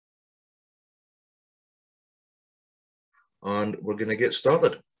and we're going to get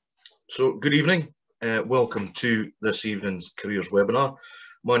started. So good evening, welcome to this evening's careers webinar.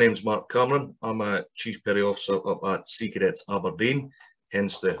 My name's Mark Cameron. I'm a Chief Petty Officer up at Sea Cadets Aberdeen,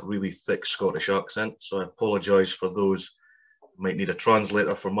 hence the really thick Scottish accent. So I apologise for those who might need a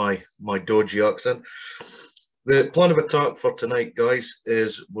translator for my dodgy accent. The plan of attack for tonight, guys,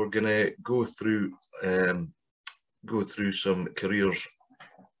 is we're going to go through some careers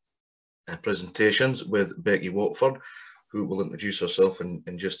presentations with Becky Watford, who will introduce herself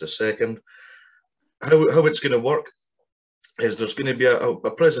in just a second. How it's going to work is there's going to be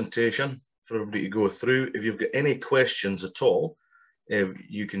a presentation for everybody to go through. If you've got any questions at all,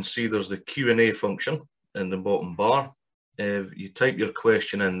 you can see there's the Q&A function in the bottom bar. If you type your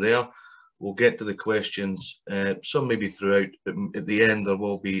question in there, we'll get to the questions, some maybe throughout, but at the end there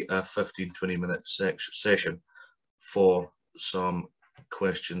will be a 15-20 minute session for some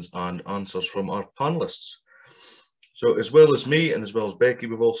questions and answers from our panelists. So as well as me and as well as Becky,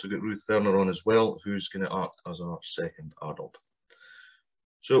 we've also got Ruth Werner on as well, who's going to act as our second adult.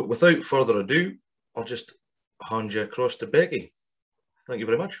 So without further ado, I'll just hand you across to Becky. Thank you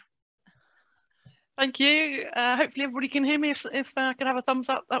very much. Thank you. Hopefully everybody can hear me. If I could have a thumbs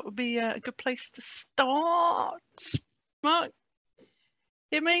up, that would be a good place to start. Mark,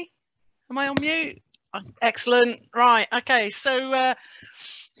 hear me? Am I on mute? Excellent. Right. Okay. So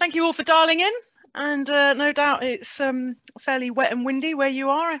thank you all for dialing in. And no doubt it's fairly wet and windy where you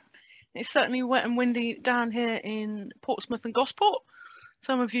are. It's certainly wet and windy down here in Portsmouth and Gosport.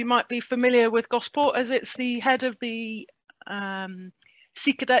 Some of you might be familiar with Gosport as it's the head of the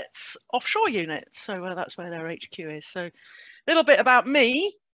Sea Cadets offshore unit. So that's where their HQ is. So a little bit about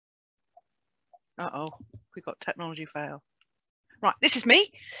me. Uh-oh, we got technology fail. Right, this is me.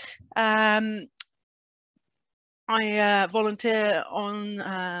 I volunteer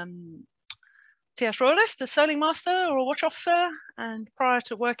on TS Royalist as sailing master or a watch officer, and prior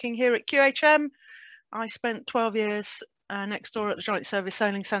to working here at QHM, I spent 12 years next door at the Joint Service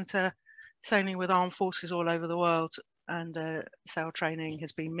Sailing Centre, sailing with armed forces all over the world, and sail training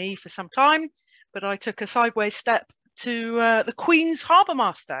has been me for some time, but I took a sideways step to the Queen's Harbour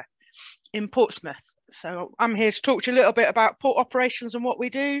Master in Portsmouth. So I'm here to talk to you a little bit about port operations and what we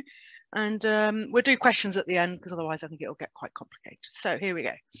do, and we'll do questions at the end because otherwise I think it'll get quite complicated. So here we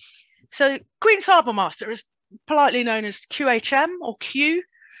go. So Queen's Harbour Master is politely known as QHM or Q.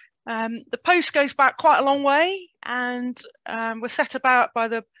 The post goes back quite a long way and was set about by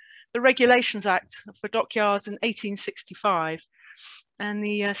the Regulations Act for Dockyards in 1865. And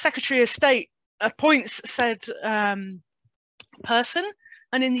the Secretary of State appoints said person.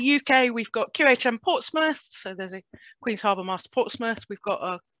 And in the UK, we've got QHM Portsmouth. So there's a Queen's Harbour Master Portsmouth. We've got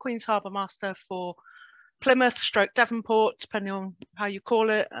a Queen's Harbour Master for Plymouth / Devonport, depending on how you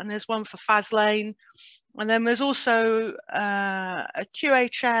call it, and there's one for Faslane, and then there's also a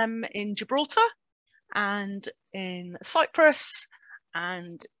QHM in Gibraltar and in Cyprus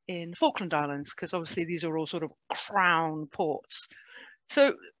and in Falkland Islands, because obviously these are all sort of crown ports.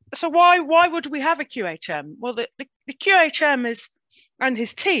 So why would we have a QHM? Well, the QHM is, and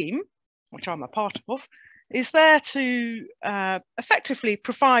his team, which I'm a part of, is there to effectively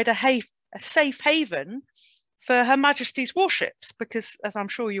provide a safe haven for Her Majesty's warships, because as I'm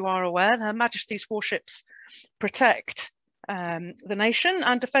sure you are aware, Her Majesty's warships protect the nation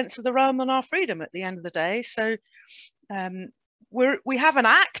and defence of the realm and our freedom at the end of the day. So we have an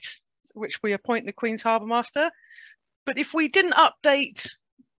act which we appoint the Queen's Harbour Master, but if we didn't update a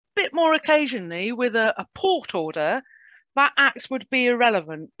bit more occasionally with a port order, that act would be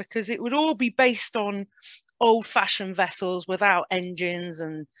irrelevant, because it would all be based on old-fashioned vessels without engines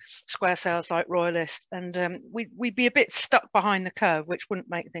and square sails like Royalist, and we'd be a bit stuck behind the curve, which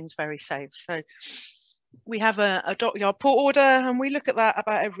wouldn't make things very safe. So we have a dockyard port order, and we look at that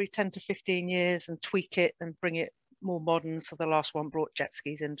about every 10 to 15 years and tweak it and bring it more modern. So the last one brought jet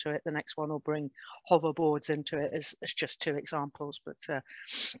skis into it, the next one will bring hoverboards into it, as just two examples. But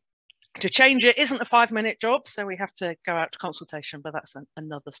to change it isn't a 5-minute job, so we have to go out to consultation, but that's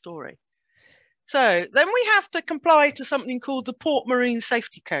another story. So then we have to comply to something called the Port Marine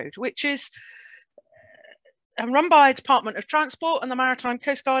Safety Code, which is run by the Department of Transport and the Maritime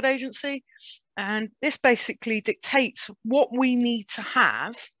Coast Guard Agency. And this basically dictates what we need to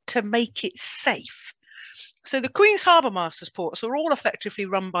have to make it safe. So the Queen's Harbour Masters ports are all effectively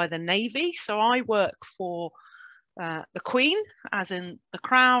run by the Navy. So I work for the Queen, as in the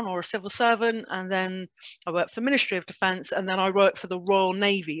Crown or a civil servant, and then I work for the Ministry of Defence, and then I work for the Royal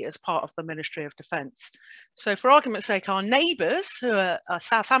Navy as part of the Ministry of Defence. So for argument's sake, our neighbours, who are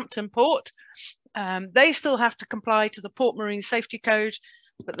Southampton Port, they still have to comply to the Port Marine Safety Code,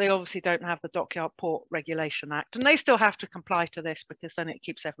 but they obviously don't have the Dockyard Port Regulation Act, and they still have to comply to this because then it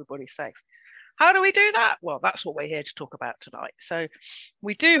keeps everybody safe. How do we do that? Well, that's what we're here to talk about tonight. So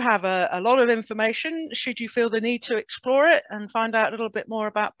we do have a lot of information should you feel the need to explore it and find out a little bit more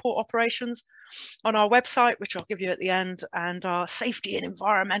about port operations on our website, which I'll give you at the end, and our safety and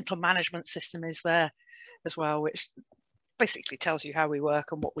environmental management system is there as well, which basically tells you how we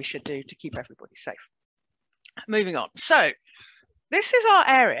work and what we should do to keep everybody safe. Moving on. So this is our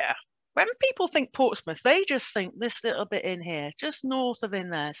area. When people think Portsmouth, they just think this little bit in here, just north of in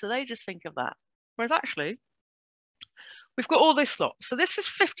there. So they just think of that. Whereas actually, we've got all this lot. So this is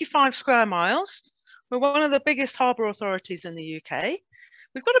 55 square miles. We're one of the biggest harbour authorities in the UK.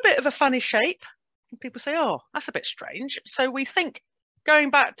 We've got a bit of a funny shape. And people say, oh, that's a bit strange. So we think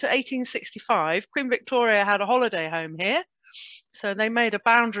going back to 1865, Queen Victoria had a holiday home here. So they made a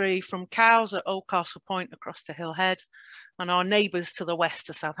boundary from Cowes at Oldcastle Point across to Hill Head, and our neighbours to the west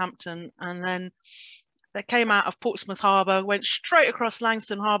to Southampton. And then they came out of Portsmouth Harbour, went straight across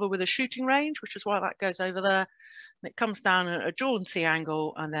Langston Harbour with a shooting range, which is why that goes over there. And it comes down at a jaunty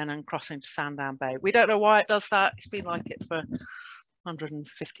angle and then crossing to Sandown Bay. We don't know why it does that. It's been like it for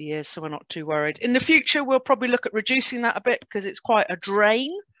 150 years, so we're not too worried. In the future, we'll probably look at reducing that a bit because it's quite a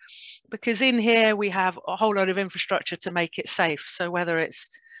drain. Because in here we have a whole lot of infrastructure to make it safe. So whether it's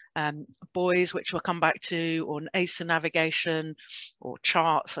buoys, which we'll come back to, or ACER navigation, or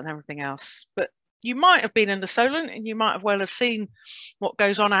charts and everything else. But you might have been in the Solent and you might well have seen what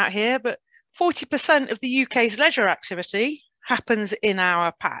goes on out here, but 40% of the UK's leisure activity happens in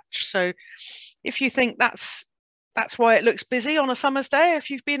our patch. So if you think that's why it looks busy on a summer's day, if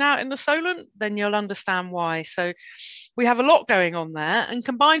you've been out in the Solent, then you'll understand why. So we have a lot going on there, and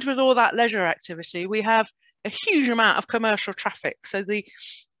combined with all that leisure activity, we have a huge amount of commercial traffic. So the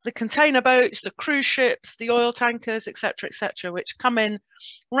container boats, the cruise ships, the oil tankers, etc., which come in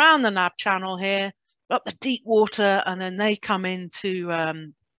around the Nab Channel here, up the deep water, and then they come into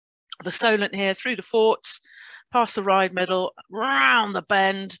the Solent here through the forts, past the Ryde Middle, round the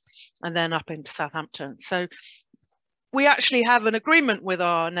bend, and then up into Southampton. So we actually have an agreement with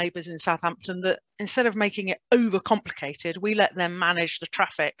our neighbours in Southampton that instead of making it overcomplicated, we let them manage the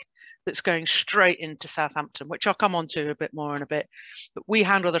traffic that's going straight into Southampton, which I'll come on to a bit more in a bit. But we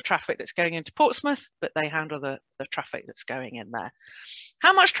handle the traffic that's going into Portsmouth, but they handle the traffic that's going in there.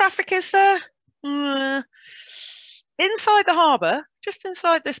 How much traffic is there? Inside the harbour, just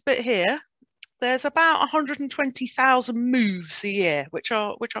inside this bit here, there's about 120,000 moves a year, which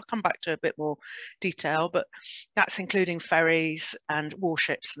I'll come back to a bit more detail, but that's including ferries and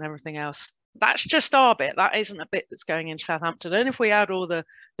warships and everything else. That's just our bit. That isn't a bit that's going into Southampton. And if we add all the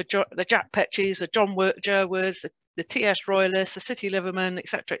Jack Petcheys, the John Jerwoods, the TS Royalists, the City Livermen,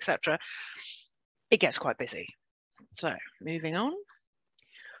 etc., it gets quite busy. So moving on.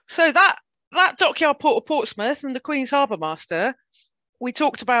 So that Dockyard Port of Portsmouth and the Queen's Harbour Master, we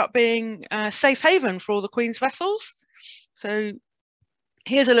talked about being a safe haven for all the Queen's vessels. So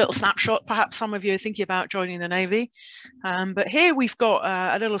here's a little snapshot. Perhaps some of you are thinking about joining the Navy. But here we've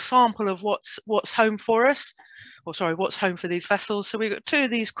got a little sample of what's home for us, or sorry, what's home for these vessels. So we've got 2 of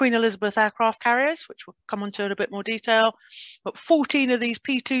these Queen Elizabeth aircraft carriers, which we'll come on to in a bit more detail. But 14 of these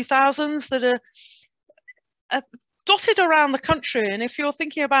P2000s that are dotted around the country. And if you're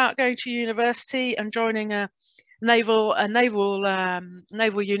thinking about going to university and joining a naval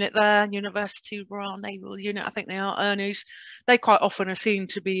unit there, University Royal Naval Unit, I think they are, ERNUs. They quite often are seen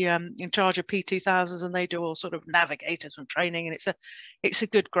to be in charge of P2000s, and they do all sort of navigators and training, and it's a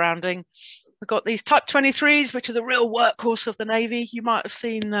good grounding. We've got these Type 23s, which are the real workhorse of the Navy. You might have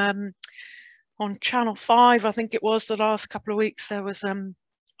seen on Channel 5, I think it was, the last couple of weeks, there was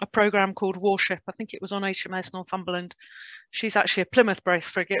a programme called Warship. I think it was on HMS Northumberland. She's actually a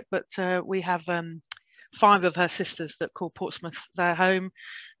Plymouth-based frigate, but we have 5 of her sisters that call Portsmouth their home.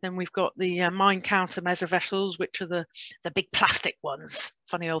 Then we've got the mine countermeasure vessels, which are the big plastic ones.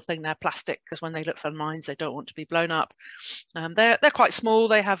 Funny old thing, they're plastic because when they look for mines, they don't want to be blown up. They're quite small.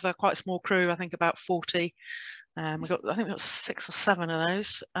 They have quite a small crew, I think about 40. I think we've got 6 or 7 of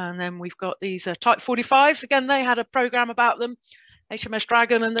those. And then we've got these Type 45s. Again, they had a programme about them. HMS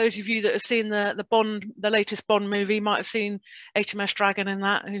Dragon, and those of you that have seen the latest Bond movie might have seen HMS Dragon in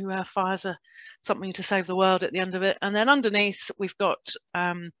that, who fires something to save the world at the end of it. And then underneath we've got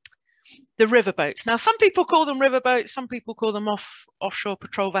the riverboats. Now some people call them riverboats, some people call them offshore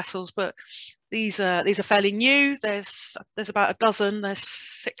patrol vessels, but these are fairly new. There's about a dozen. There's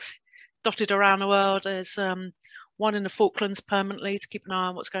 6 dotted around the world. There's one in the Falklands permanently to keep an eye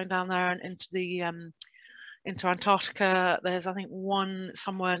on what's going down there and into Antarctica. There's, I think, one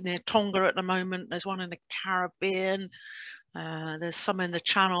somewhere near Tonga at the moment. There's one in the Caribbean. There's some in the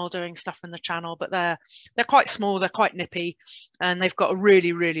channel doing stuff in the channel, but they're quite small, they're quite nippy, and they've got a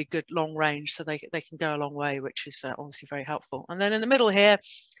really, really good long range, so they can go a long way, which is obviously very helpful. And then in the middle here,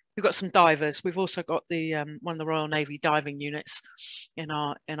 we've got some divers. We've also got the one of the Royal Navy diving units in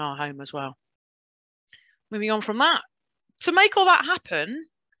our home as well. Moving on from that, to make all that happen,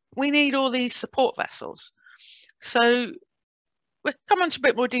 we need all these support vessels. So we'll come into a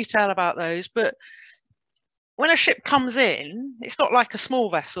bit more detail about those, but when a ship comes in, it's not like a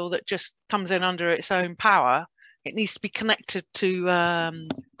small vessel that just comes in under its own power. It needs to be connected to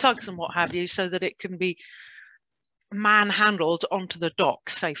tugs and what have you, so that it can be manhandled onto the dock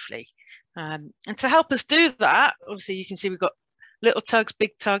safely. And to help us do that, obviously you can see we've got little tugs,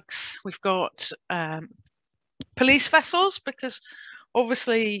 big tugs. We've got police vessels, because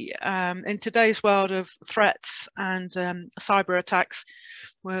obviously in today's world of threats and cyber attacks,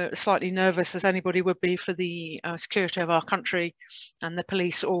 we're slightly nervous, as anybody would be, for the security of our country, and the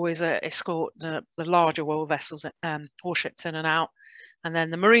police always escort the larger war vessels, warships in and out. And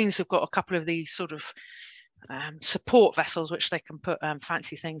then the Marines have got a couple of these sort of support vessels, which they can put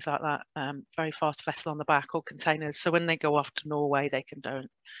fancy things like that, very fast vessel on the back, or containers, so when they go off to Norway they can go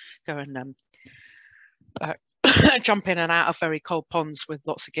and jump in and out of very cold ponds with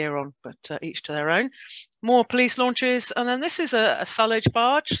lots of gear on, but each to their own. More police launches, and then this is a sullage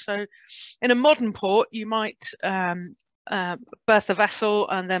barge. So in a modern port you might berth a vessel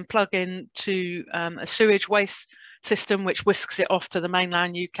and then plug into a sewage waste system which whisks it off to the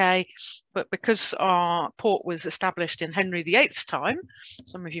mainland UK. But because our port was established in Henry VIII's time,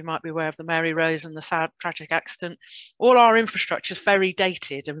 some of you might be aware of the Mary Rose and the sad tragic accident, all our infrastructure is very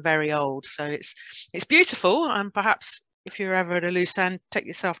dated and very old. So it's beautiful, and perhaps if you're ever at a loose end, take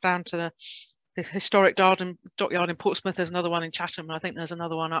yourself down to the historic dockyard in Portsmouth. There's another one in Chatham, and I think there's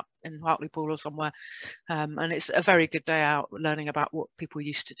another one up in Hartlepool or somewhere, and it's a very good day out learning about what people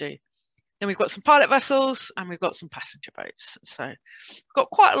used to do. Then we've got some pilot vessels and we've got some passenger boats. So we've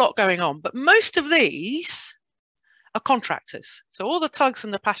got quite a lot going on, but most of these are contractors. So all the tugs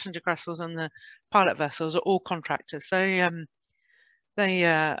and the passenger vessels and the pilot vessels are all contractors. They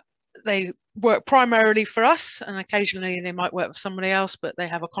work primarily for us, and occasionally they might work with somebody else, but they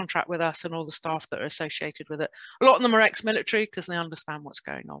have a contract with us and all the staff that are associated with it. A lot of them are ex-military because they understand what's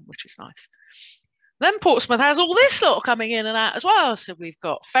going on, which is nice. Then Portsmouth has all this lot coming in and out as well. So we've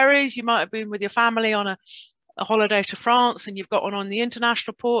got ferries. You might have been with your family on a holiday to France and you've got one on the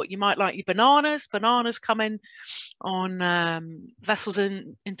international port. You might like your bananas. Bananas come in on vessels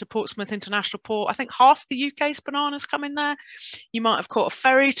into Portsmouth International Port. I think half the UK's bananas come in there. You might have caught a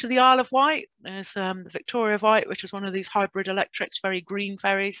ferry to the Isle of Wight. There's the Victoria Wight, which is one of these hybrid electrics, very green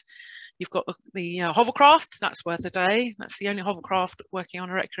ferries. You've got the hovercraft, that's worth a day. That's the only hovercraft working on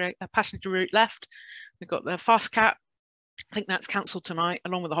a passenger route left. We've got the Fast Cat. I think that's cancelled tonight,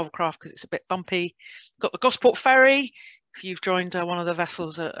 along with the hovercraft because it's a bit bumpy. Got the Gosport Ferry. If you've joined one of the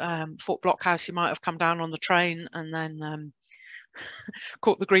vessels at Fort Blockhouse, you might have come down on the train and then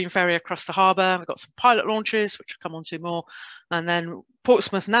caught the Green Ferry across the harbour. We've got some pilot launches, which I'll come on to more. And then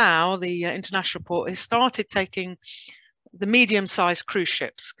Portsmouth now, the international port, has started taking the medium-sized cruise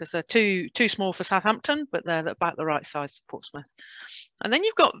ships because they're too small for Southampton, but they're about the right size for Portsmouth. And then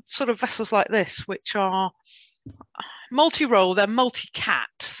you've got sort of vessels like this, which are multi-role, they're multi-cat,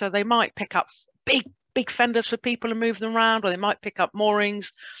 so they might pick up big fenders for people and move them around, or they might pick up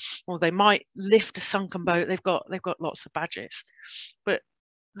moorings, or they might lift a sunken boat. They've got lots of badges. But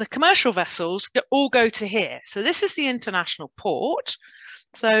the commercial vessels all go to here. So this is the international port.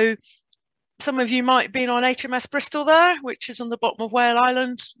 So some of you might have been on HMS Bristol there, which is on the bottom of Whale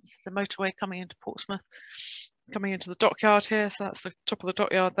Island. This is the motorway coming into Portsmouth, coming into the dockyard here. So that's the top of the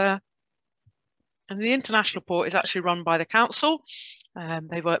dockyard there. And the international port is actually run by the council.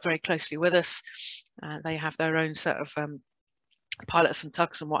 They work very closely with us. They have their own set of pilots and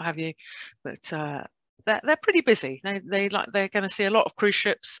tugs and what have you. But they're pretty busy. They're going to see a lot of cruise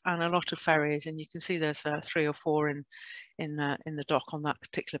ships and a lot of ferries, and you can see there's 3 or 4 in the dock on that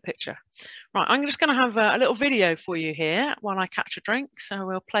particular picture. Right, I'm just going to have a little video for you here while I catch a drink. So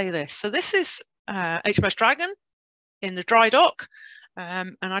we'll play this. So this is HMS Dragon in the dry dock,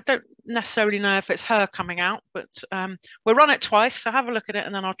 and I don't necessarily know if it's her coming out, but we'll run it twice. So have a look at it,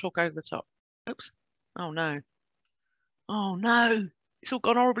 and then I'll talk over the top. Oops! Oh no! Oh no! It's all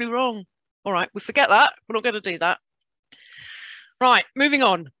gone horribly wrong. All right, we forget that. We're not going to do that. Right, moving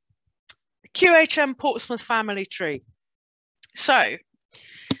on. QHM Portsmouth family tree. So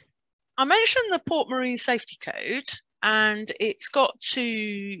I mentioned the Port Marine Safety Code, and it's got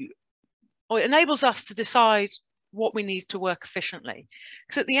to, or it enables us to decide what we need to work efficiently.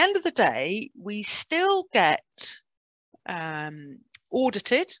 Because at the end of the day, we still get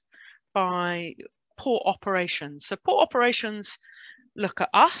audited by port operations. So port operations look at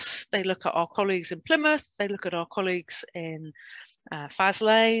us, they look at our colleagues in Plymouth, they look at our colleagues in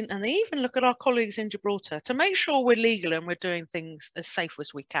Faslane, and they even look at our colleagues in Gibraltar to make sure we're legal and we're doing things as safe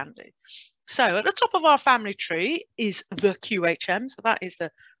as we can do. So at the top of our family tree is the QHM, so that is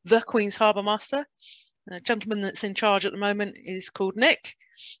the Queen's Harbour Master. The gentleman that's in charge at the moment is called Nick.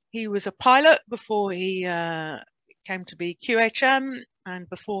 He was a pilot before he came to be QHM, and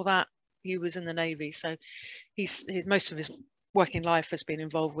before that he was in the Navy, so most of his working life has been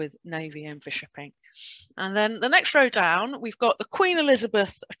involved with Navy and for shipping. And then the next row down, we've got the Queen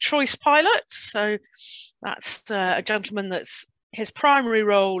Elizabeth Choice Pilot. So that's a gentleman that's, his primary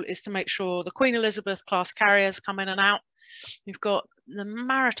role is to make sure the Queen Elizabeth class carriers come in and out. We've got the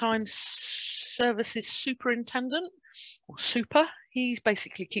Maritime Services Superintendent, or Super. He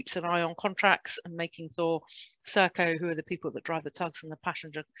basically keeps an eye on contracts and making sure Serco, who are the people that drive the tugs and the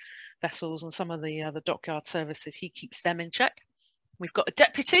passenger vessels and some of the dockyard services, he keeps them in check. We've got a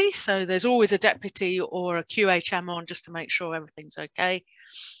deputy, so there's always a deputy or a QHM on just to make sure everything's okay.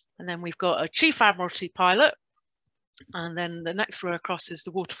 And then we've got a Chief Admiralty pilot. And then the next row across is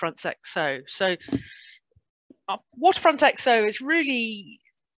the Waterfront XO. So Waterfront XO is really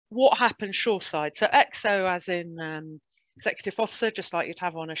what happens shoreside. So XO as in executive officer, just like you'd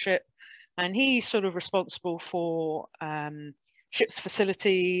have on a ship. And he's sort of responsible for ship's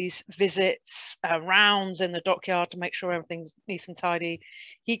facilities, visits, rounds in the dockyard to make sure everything's nice and tidy.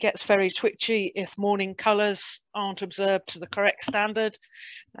 He gets very twitchy if morning colours aren't observed to the correct standard.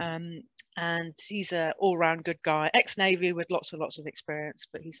 And he's an all-round good guy, ex-Navy with lots and lots of experience,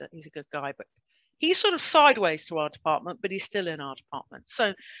 but he's a good guy. But he's sort of sideways to our department, but he's still in our department.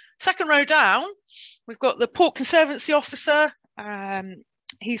 So second row down, we've got the Port Conservancy Officer.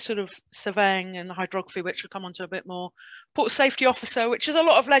 He's sort of surveying and hydrography, which we'll come on to a bit more. Port Safety Officer, which is a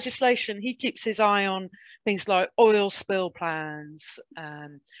lot of legislation. He keeps his eye on things like oil spill plans,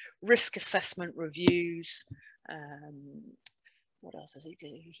 risk assessment reviews. What else does he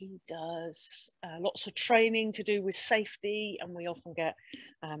do? He does lots of training to do with safety, and we often get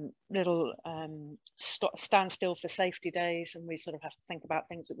little standstill for safety days, and we sort of have to think about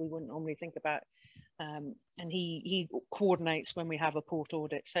things that we wouldn't normally think about. And he coordinates when we have a port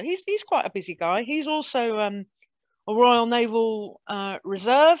audit. So he's quite a busy guy. He's also a Royal Naval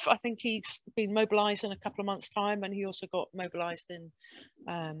Reserve. I think he's been mobilised in a couple of months' time, and he also got mobilised in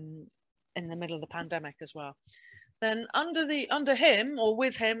the middle of the pandemic as well. Then under him, or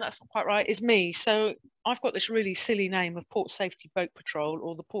with him, that's not quite right, is me. So I've got this really silly name of Port Safety Boat Patrol,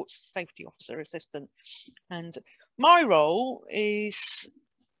 or the Port Safety Officer Assistant. And my role is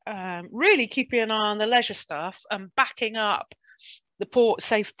really keeping an eye on the leisure stuff and backing up the port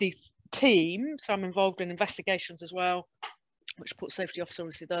safety team. So I'm involved in investigations as well, which Port Safety Officer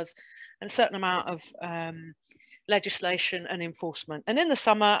obviously does, and a certain amount of legislation and enforcement. And in the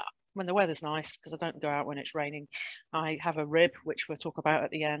summer, when the weather's nice, because I don't go out when it's raining, I have a rib, which we'll talk about at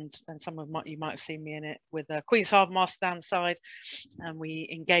the end, and some of you might have seen me in it, with the Queen's Harbour Master down the side, and we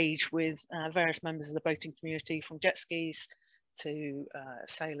engage with various members of the boating community, from jet skis to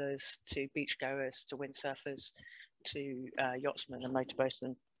sailors, to beachgoers, to windsurfers, to yachtsmen and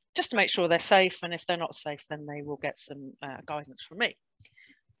motorboatmen, just to make sure they're safe, and if they're not safe, then they will get some guidance from me.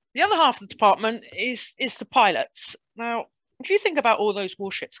 The other half of the department is the pilots. Now, if you think about all those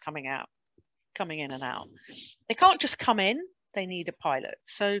warships coming in and out, they can't just come in, they need a pilot.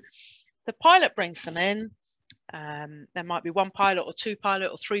 So the pilot brings them in. There might be one pilot or two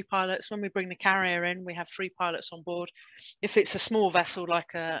pilot or three pilots. When we bring the carrier in, we have three pilots on board. If it's a small vessel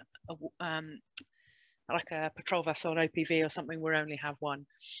like a patrol vessel, an OPV or something, we'll only have one.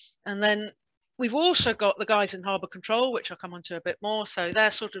 And then we've also got the guys in harbour control, which I'll come on to a bit more. So they're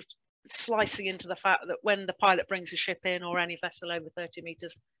sort of slicing into the fact that when the pilot brings a ship in, or any vessel over 30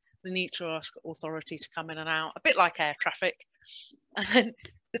 metres, we need to ask authority to come in and out, a bit like air traffic. And then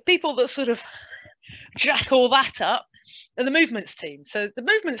the people that sort of jack all that up are the movements team. So the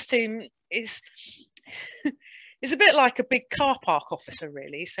movements team is a bit like a big car park officer,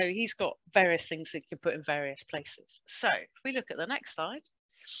 really. So he's got various things that you can put in various places. So if we look at the next slide,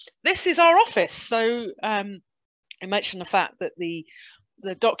 this is our office. So I mentioned the fact that the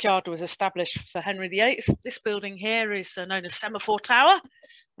dockyard was established for Henry VIII. This building here is known as Semaphore Tower,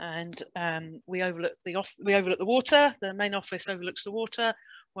 and we overlook the water. The main office overlooks the water,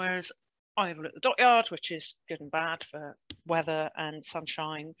 whereas I overlook the dockyard, which is good and bad for weather and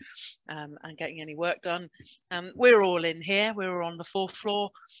sunshine and getting any work done. We're all in here. We're on the 4th floor,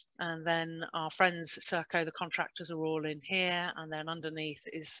 and then our friends at Serco, the contractors, are all in here, and then underneath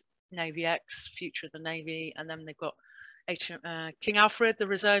is Navy X, future of the Navy, and then they've got King Alfred, the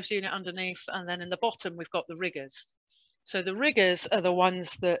reserves unit underneath, and then in the bottom we've got the riggers. So the riggers are the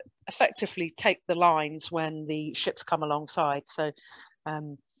ones that effectively take the lines when the ships come alongside. So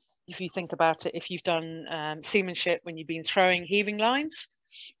if you think about it, if you've done seamanship when you've been throwing heaving lines,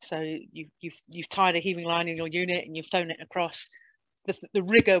 so you've tied a heaving line in your unit and you've thrown it across, the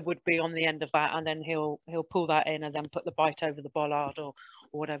rigger would be on the end of that, and then he'll pull that in and then put the bight over the bollard or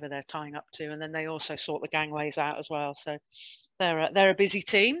whatever they're tying up to, and then they also sort the gangways out as well. So they're a busy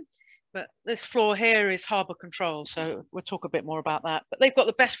team. But this floor here is harbour control, so we'll talk a bit more about that. But they've got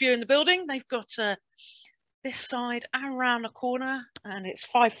the best view in the building. They've got this side and around the corner, and it's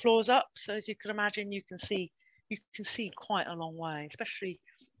 5 floors up. So as you can imagine, you can see quite a long way, especially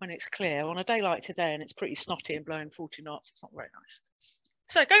when it's clear. On a day like today, and it's pretty snotty and blowing 40 knots, it's not very nice.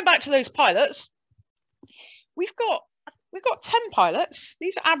 So going back to those pilots, we've got 10 pilots.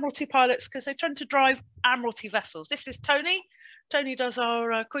 These are Admiralty pilots because they tend to drive Admiralty vessels. This is Tony. Tony does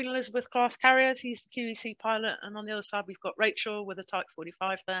our Queen Elizabeth class carriers. He's the QEC pilot. And on the other side, we've got Rachel with a Type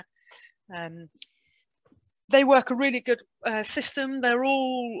 45 there. They work a really good system. They're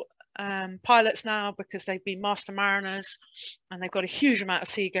all pilots now because they've been master mariners and they've got a huge amount of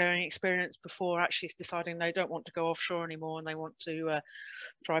seagoing experience before actually deciding they don't want to go offshore anymore and they want to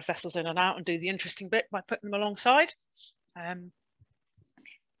drive vessels in and out and do the interesting bit by putting them alongside.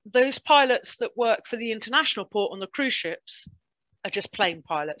 Those pilots that work for the international port on the cruise ships are just plain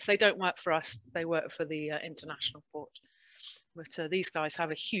pilots. They don't work for us, they work for the international port. But these guys have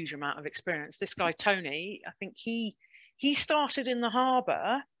a huge amount of experience. This guy, Tony, I think he started in the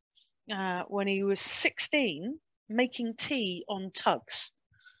harbour when he was 16, making tea on tugs.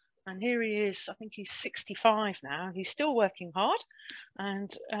 And here he is, I think he's 65 now. He's still working hard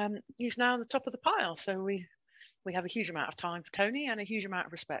and he's now at the top of the pile. So we have a huge amount of time for Tony and a huge amount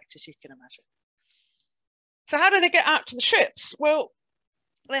of respect, as you can imagine. So how do they get out to the ships? Well,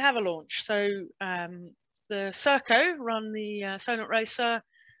 they have a launch. So the Serco run the Solent Racer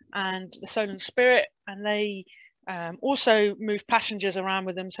and the Solent Spirit, and they also move passengers around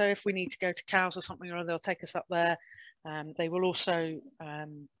with them. So if we need to go to Cowes or something or other, they'll take us up there. They will also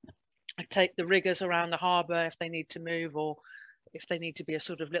take the riggers around the harbour if they need to move, or if they need to be a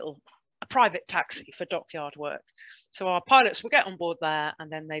sort of a private taxi for dockyard work. So our pilots will get on board there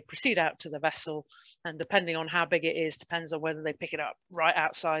and then they proceed out to the vessel, and depending on how big it is, depends on whether they pick it up right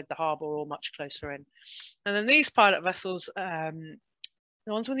outside the harbour or much closer in. And then these pilot vessels, the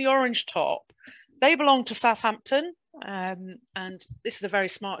ones with the orange top, they belong to Southampton, and this is a very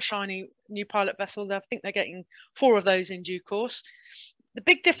smart, shiny new pilot vessel. I think they're getting 4 of those in due course. The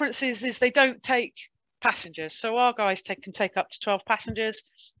big difference is they don't take passengers. So our guys can take up to 12 passengers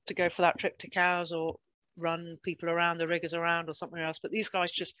to go for that trip to Cowes or run people around, the riggers around or something else. But these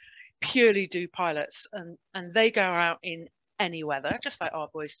guys just purely do pilots, and they go out in any weather, just like our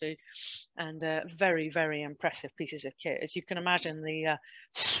boys do, and very, very impressive pieces of kit. As you can imagine, the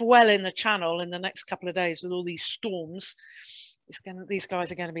swell in the channel in the next couple of days with all these storms, these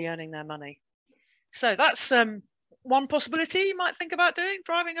guys are going to be earning their money. So that's one possibility you might think about doing,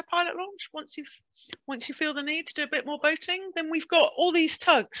 driving a pilot launch once you feel the need to do a bit more boating. Then we've got all these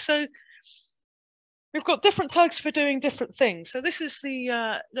tugs. So we've got different tugs for doing different things. So this is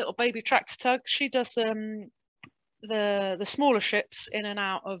the little baby tractor tug. She does the smaller ships in and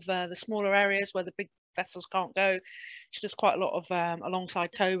out of the smaller areas where the big vessels can't go. She does quite a lot of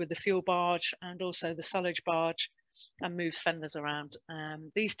alongside tow with the fuel barge and also the sullage barge, and moves fenders around.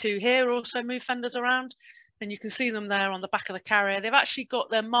 These two here also move fenders around, and you can see them there on the back of the carrier. They've actually got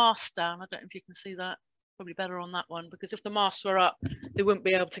their mast down. I don't know if you can see that. Probably better on that one, because if the masts were up, they wouldn't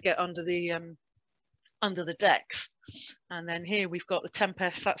be able to get under the decks. And then here we've got the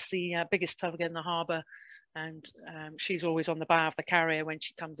Tempest. That's the biggest tug in the harbour, and she's always on the bow of the carrier when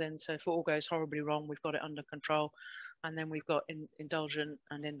she comes in. So if all goes horribly wrong, we've got it under control. And then we've got Indulgent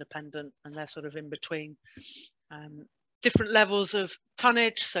and Independent, and they're sort of in between. Different levels of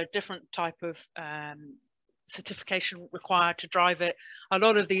tonnage, so different type of certification required to drive it. A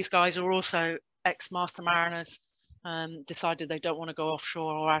lot of these guys are also ex-master mariners, decided they don't want to go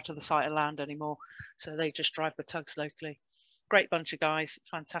offshore or out of the sight of land anymore, so they just drive the tugs locally. Great bunch of guys,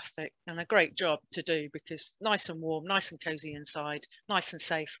 fantastic, and a great job to do, because nice and warm, nice and cozy inside, nice and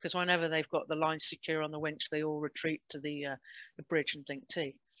safe, because whenever they've got the line secure on the winch, they all retreat to the bridge and drink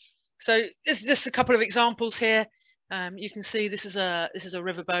tea. So this is just a couple of examples here. You can see this is a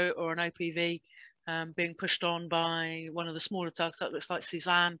riverboat or an OPV being pushed on by one of the smaller tugs. That looks like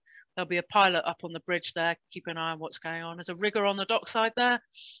Suzanne. There'll be a pilot up on the bridge there, keep an eye on what's going on. There's a rigger on the dockside there.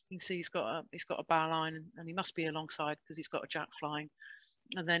 You can see he's got a bow line, and he must be alongside because he's got a jack flying.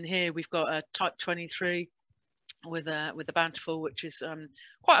 And then here we've got a Type 23 with the Bountiful, which is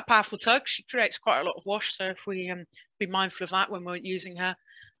quite a powerful tug. She creates quite a lot of wash, so if we be mindful of that when we're using her,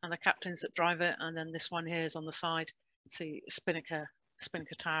 and the captains that drive it. And then this one here is on the side. See Spinnaker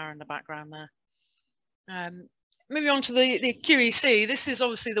Tower in the background there. Moving on to the QEC, this is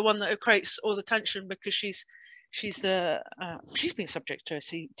obviously the one that creates all the tension because she's been subject to a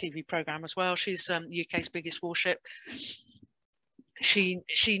TV program as well. She's UK's biggest warship. She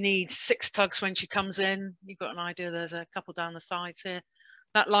needs 6 tugs when she comes in. You've got an idea. There's a couple down the sides here.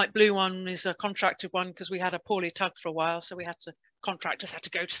 That light blue one is a contracted one because we had a poorly tugged for a while, so contractors had to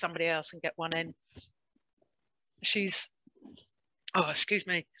go to somebody else and get one in. She's got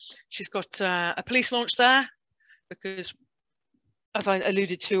a police launch there because, as I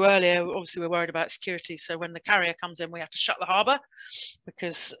alluded to earlier, obviously we're worried about security. So when the carrier comes in, we have to shut the harbour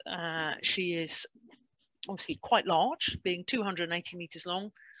because she is obviously quite large, being 280 metres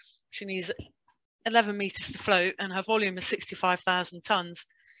long. She needs 11 metres to float and her volume is 65,000 tonnes.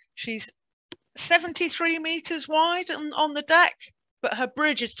 She's 73 metres wide on the deck, but her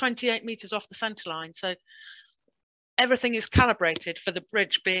bridge is 28 metres off the centre line. So everything is calibrated for the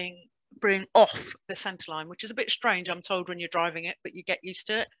bridge being off the centre line, which is a bit strange, I'm told, when you're driving it, but you get used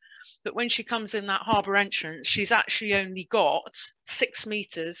to it. But when she comes in that harbour entrance, she's actually only got 6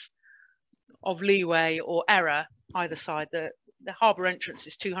 metres of leeway or error either side. The harbour entrance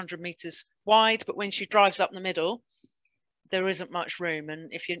is 200 metres wide, but when she drives up the middle, there isn't much room.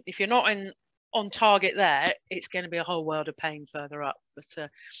 And if you're not on target there, it's going to be a whole world of pain further up. But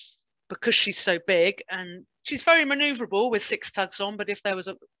because she's so big, and she's very manoeuvrable with 6 tugs on, but if there was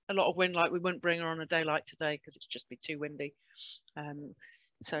a lot of wind, like, we wouldn't bring her on a day like today because it's just be too windy.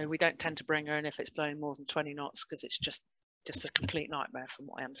 So we don't tend to bring her in if it's blowing more than 20 knots because it's just a complete nightmare from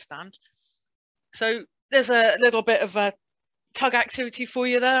what I understand. So there's a little bit of a tug activity for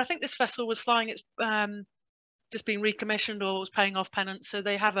you there. I think this vessel was flying, it's just been recommissioned or was paying off pennants. So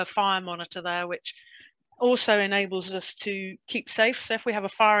they have a fire monitor there, which also enables us to keep safe. So if we have a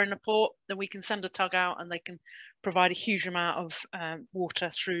fire in the port, then we can send a tug out and they can provide a huge amount of water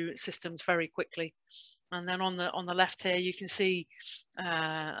through systems very quickly. And then on the left here, you can see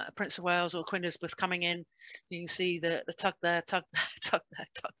Prince of Wales or Queen Elizabeth coming in. You can see the tug there, tug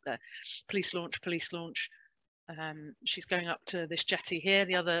there. Police launch. She's going up to this jetty here.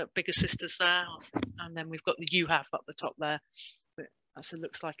 The other bigger sisters there, and then we've got the UHAF up the top there. It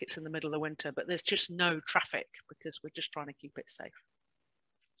looks like it's in the middle of winter, but there's just no traffic because we're just trying to keep it safe.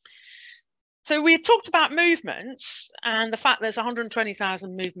 So we talked about movements and the fact there's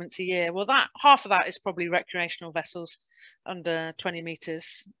 120,000 movements a year. Well, half of that is probably recreational vessels under 20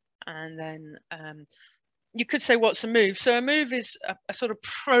 metres. And then you could say, what's a move? So a move is a sort of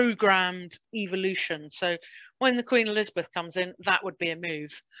programmed evolution. So when the Queen Elizabeth comes in, that would be a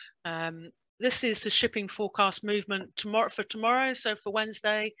move. This is the shipping forecast movement for tomorrow, so for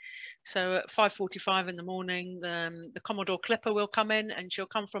Wednesday. So at 5:45 in the morning, the Commodore Clipper will come in and she'll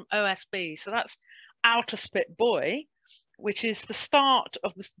come from OSB. So that's Outer Spit Buoy, which is the start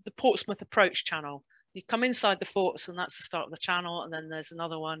of the Portsmouth approach channel. You come inside the forts and that's the start of the channel. And then there's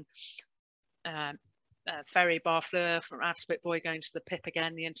another one, ferry Barfleur from Outer Spit Buoy going to the Pip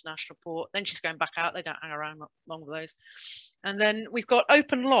again, the international port. Then she's going back out. They don't hang around long with those. And then we've got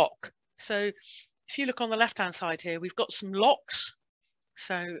open lock. So if you look on the left-hand side here, we've got some locks.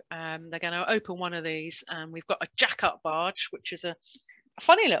 So they're going to open one of these, and we've got a jack-up barge, which is a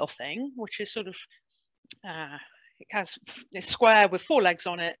funny little thing, which is sort of, it's square with 4 legs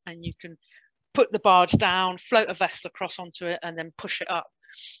on it, and you can put the barge down, float a vessel across onto it, and then push it up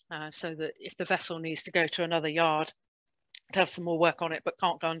so that if the vessel needs to go to another yard to have some more work on it, but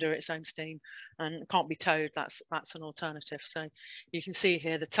can't go under its own steam and can't be towed, that's an alternative. So you can see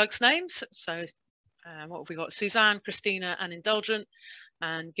here the tugs names. So what have we got? Suzanne, Christina and Indulgent,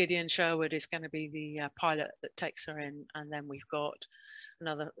 and Gideon Sherwood is going to be the pilot that takes her in. And then we've got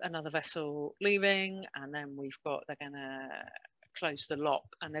another vessel leaving, and then they're going to close the lock,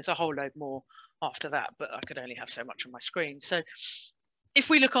 and there's a whole load more after that, but I could only have so much on my screen. So if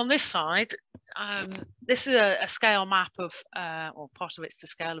we look on this side, this is a scale map of, or part of it's the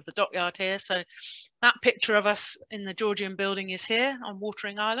scale of the dockyard here. So that picture of us in the Georgian building is here on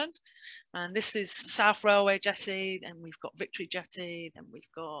Watering Island. And this is South Railway Jetty, and we've got Victory Jetty, then we've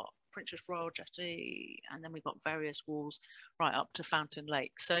got Princess Royal Jetty, and then we've got various walls right up to Fountain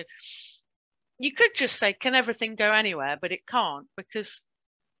Lake. So you could just say, can everything go anywhere? But it can't, because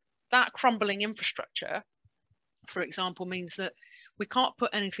that crumbling infrastructure, for example, means that we can't put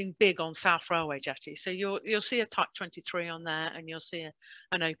anything big on South Railway Jetty. So you'll see a Type 23 on there, and you'll see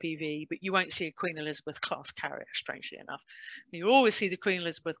an OPV, but you won't see a Queen Elizabeth class carrier, strangely enough. You always see the Queen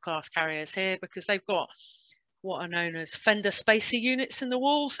Elizabeth class carriers here because they've got what are known as fender spacer units in the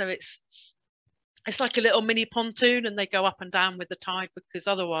wall. So it's like a little mini pontoon, and they go up and down with the tide, because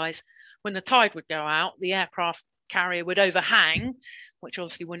otherwise when the tide would go out, the aircraft carrier would overhang, which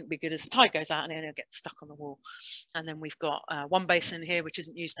obviously wouldn't be good as the tide goes out, and then it'll get stuck on the wall. And then we've got one basin here which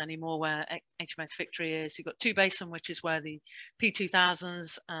isn't used anymore, where HMS Victory is. You've got two basin, which is where the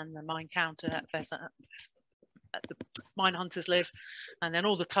P2000s and the mine counter at the mine hunters live, and then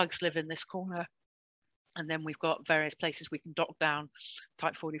all the tugs live in this corner. And then we've got various places we can dock down,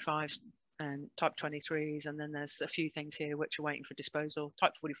 Type 45s and Type 23s, and then there's a few things here which are waiting for disposal.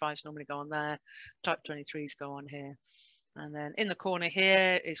 Type 45s normally go on there, Type 23s go on here. And then in the corner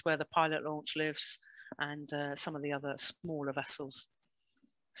here is where the pilot launch lives, and some of the other smaller vessels.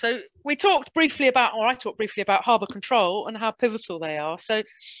 So we talked briefly about, or I talked briefly about harbour control and how pivotal they are. So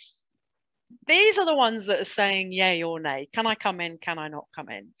these are the ones that are saying yay or nay. Can I come in? Can I not come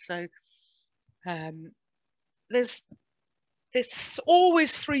in? So it's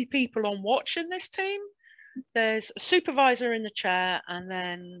always three people on watch in this team. There's a supervisor in the chair, and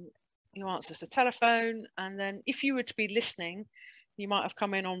then who answers the telephone. And then if you were to be listening, you might have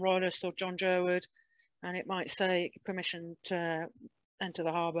come in on Royalist or John Jerwood, and it might say permission to enter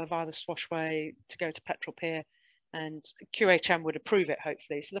the harbour via the swashway to go to Petrol Pier, and QHM would approve it,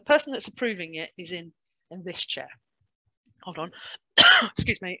 hopefully. So the person that's approving it is in this chair. Hold on.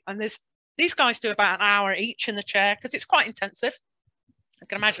 Excuse me. And these guys do about an hour each in the chair, because it's quite intensive. I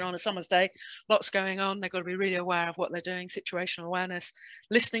can imagine on a summer's day, lots going on. They've got to be really aware of what they're doing, situational awareness,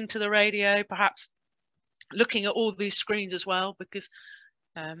 listening to the radio, perhaps looking at all these screens as well, because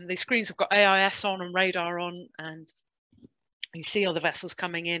these screens have got AIS on and radar on, and you see all the vessels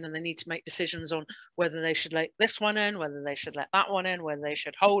coming in, and they need to make decisions on whether they should let this one in, whether they should let that one in, whether they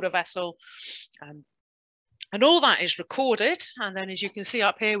should hold a vessel. And all that is recorded. And then, as you can see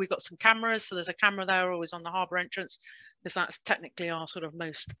up here, we've got some cameras. So there's a camera there always on the harbour entrance, because that's technically our sort of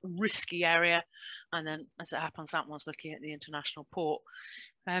most risky area. And then, as it happens, that one's looking at the international port.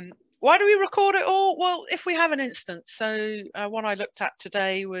 Why do we record it all? Well, if we have an instance. So what I looked at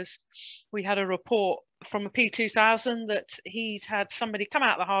today was, we had a report from a P2000 that he'd had somebody come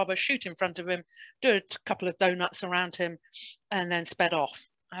out of the harbour, shoot in front of him, do a couple of donuts around him, and then sped off.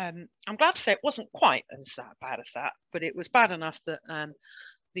 I'm glad to say it wasn't quite as bad as that, but it was bad enough that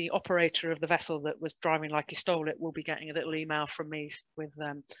the operator of the vessel that was driving like he stole it will be getting a little email from me with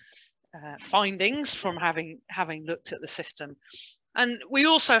findings from having looked at the system. And we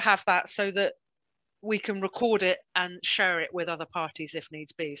also have that so that we can record it and share it with other parties if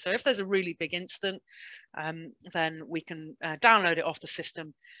needs be. So if there's a really big incident, then we can download it off the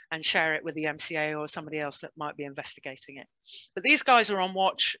system and share it with the MCA or somebody else that might be investigating it. But these guys are on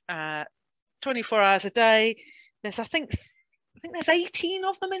watch 24 hours a day. There's, I think there's 18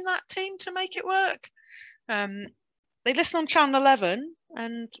 of them in that team to make it work. They listen on channel 11,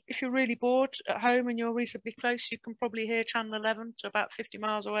 and if you're really bored at home and you're reasonably close, you can probably hear channel 11 to about 50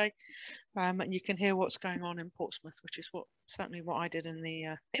 miles away, and you can hear what's going on in Portsmouth, which is certainly what I did in the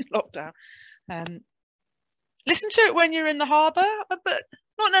in lockdown. Listen to it when you're in the harbour, but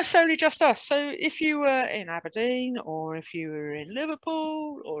not necessarily just us. So if you were in Aberdeen, or if you were in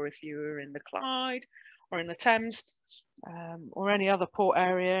Liverpool, or if you were in the Clyde or in the Thames, or any other port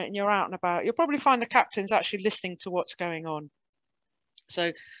area, and you're out and about, you'll probably find the captain's actually listening to what's going on.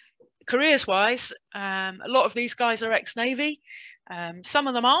 So careers wise, a lot of these guys are ex-Navy. Some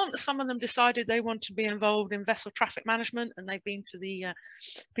of them aren't. Some of them decided they want to be involved in vessel traffic management, and they've been to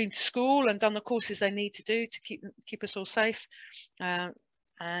school and done the courses they need to do to keep us all safe.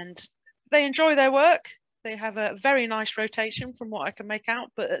 And they enjoy their work. They have a very nice rotation from what I can make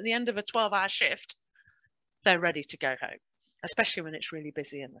out, but at the end of a 12-hour shift, they're ready to go home, especially when it's really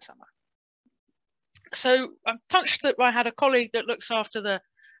busy in the summer. So I'm touched that I had a colleague that looks after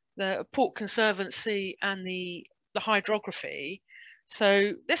the Port Conservancy and the hydrography.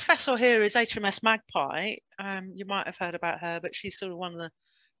 So this vessel here is HMS Magpie. You might have heard about her, but she's sort of one of the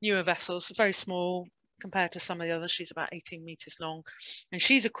newer vessels, very small compared to some of the others. She's about 18 meters long, and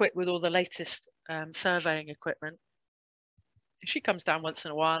she's equipped with all the latest surveying equipment. She comes down once in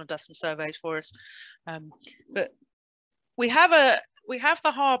a while and does some surveys for us. But we have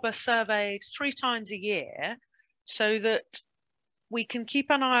the harbour surveyed 3 times a year, so that we can keep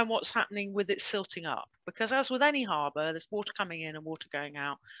an eye on what's happening with it silting up, because as with any harbour, there's water coming in and water going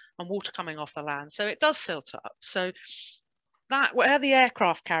out and water coming off the land, so it does silt up. So that where the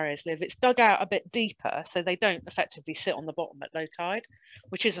aircraft carriers live, it's dug out a bit deeper, so they don't effectively sit on the bottom at low tide,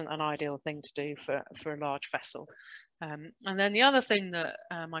 which isn't an ideal thing to do for a large vessel. And then the other thing that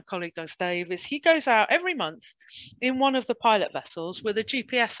my colleague does, Dave, is he goes out every month in one of the pilot vessels with a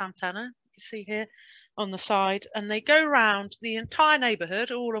GPS antenna, you see here, on the side, and they go round the entire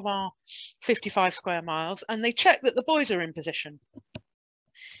neighbourhood, all of our 55 square miles, and they check that the buoys are in position.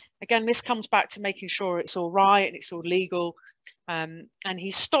 Again, this comes back to making sure it's all right and it's all legal. And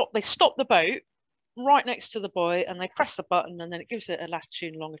they stop the boat right next to the buoy, and they press the button, and then it gives it a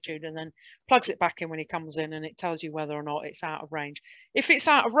latitude and longitude, and then plugs it back in when he comes in, and it tells you whether or not it's out of range. If it's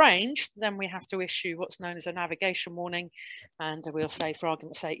out of range, then we have to issue what's known as a navigation warning, and we'll say, for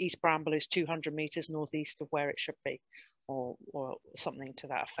argument's sake, East Bramble is 200 meters northeast of where it should be, or something to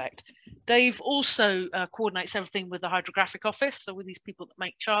that effect. Dave also coordinates everything with the hydrographic office, so with these people that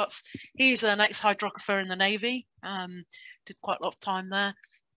make charts. He's an ex-hydrographer in the Navy, did quite a lot of time there.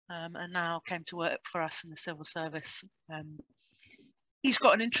 And now came to work for us in the civil service. He's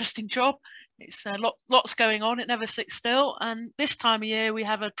got an interesting job. It's lots going on. It never sits still. And this time of year we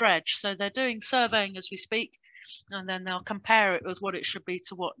have a dredge. So they're doing surveying as we speak, and then they'll compare it with what it should be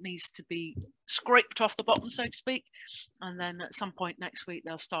to what needs to be scraped off the bottom, so to speak. And then at some point next week,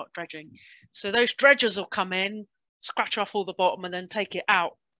 they'll start dredging. So those dredgers will come in, scratch off all the bottom, and then take it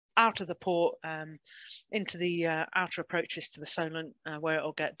out of the port, into the outer approaches to the Solent, where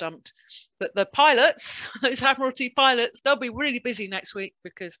it'll get dumped. But the pilots, those Admiralty pilots, they'll be really busy next week,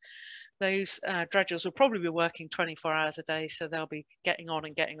 because those dredgers will probably be working 24 hours a day, so they'll be getting on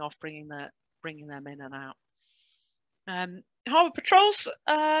and getting off, bringing them in and out. Harbour patrols,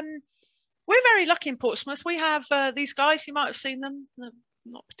 we're very lucky in Portsmouth. We have these guys, you might have seen them,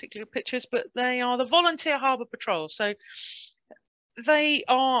 not particular pictures, but they are the volunteer harbour patrols. So they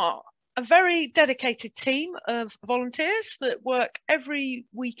are a very dedicated team of volunteers that work every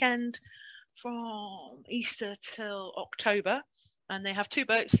weekend from Easter till October. And they have two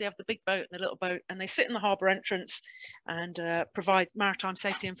boats. They have the big boat and the little boat, and they sit in the harbour entrance and provide maritime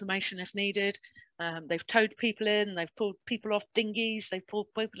safety information if needed. They've towed people in, they've pulled people off dinghies, they've pulled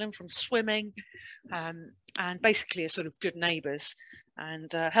people in from swimming, and basically are sort of good neighbours,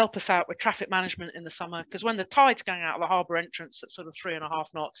 and help us out with traffic management in the summer, because when the tide's going out of the harbour entrance at sort of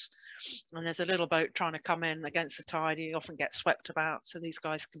 3.5 knots, and there's a little boat trying to come in against the tide, you often get swept about. So these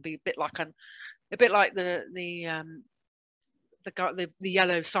guys can be a bit like the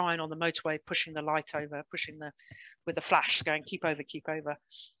yellow sign on the motorway, pushing the light over, with the flash going, keep over, keep over.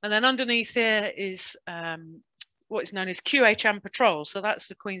 And then underneath here is what is known as QHM Patrol. So that's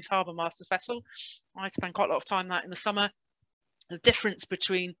the Queen's Harbour Master's vessel. I spend quite a lot of time that in the summer. The difference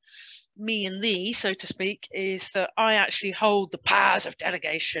between me and thee, so to speak, is that I actually hold the powers of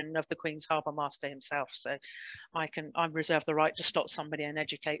delegation of the Queen's Harbour Master himself. So I reserve the right to stop somebody and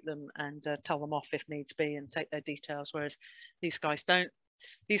educate them and tell them off if needs be and take their details, whereas these guys don't.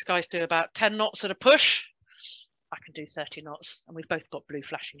 These guys do about 10 knots at a push. I can do 30 knots, and we've both got blue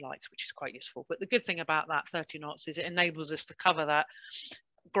flashing lights, which is quite useful. But the good thing about that 30 knots is it enables us to cover that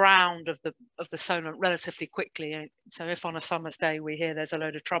ground of the Solent relatively quickly. So if on a summer's day we hear there's a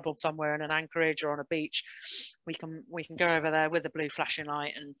load of trouble somewhere in an anchorage or on a beach, we can go over there with the blue flashing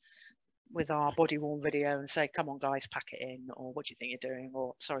light and with our body worn video and say, come on guys, pack it in, or what do you think you're doing,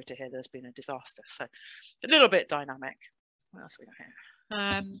 or sorry to hear there's been a disaster. So a little bit dynamic. What else we got here?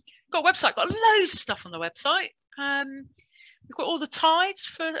 Got a website, got loads of stuff on the website. We've got all the tides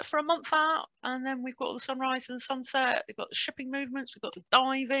for a month out, and then we've got all the sunrise and the sunset. We've got the shipping movements, we've got the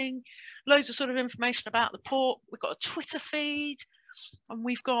diving, loads of sort of information about the port. We've got a Twitter feed, and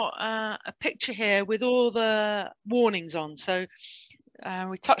we've got a picture here with all the warnings on. So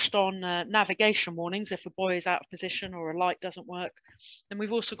we touched on navigation warnings if a buoy is out of position or a light doesn't work. And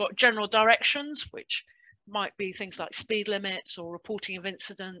we've also got general directions, which might be things like speed limits or reporting of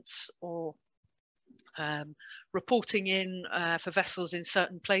incidents, or reporting in for vessels in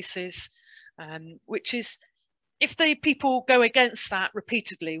certain places, which is, if the people go against that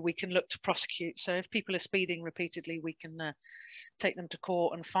repeatedly, we can look to prosecute. So if people are speeding repeatedly, we can take them to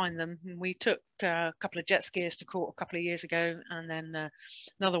court and fine them. And we took a couple of jet skiers to court a couple of years ago, and then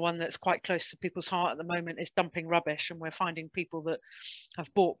another one that's quite close to people's heart at the moment is dumping rubbish. And we're finding people that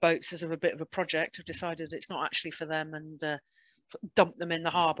have bought boats as a bit of a project, have decided it's not actually for them, and dump them in the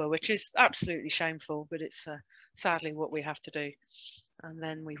harbour, which is absolutely shameful, but it's sadly what we have to do. And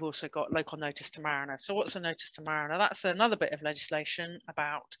then we've also got local notice to mariner. So what's a notice to mariner? That's another bit of legislation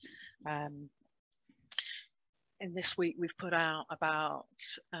about, in this week we've put out about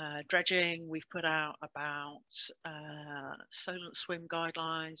dredging, we've put out about Solent swim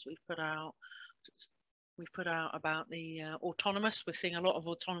guidelines, we've we've put out about the autonomous. We're seeing a lot of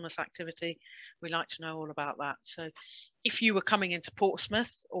autonomous activity. We like to know all about that. So if you were coming into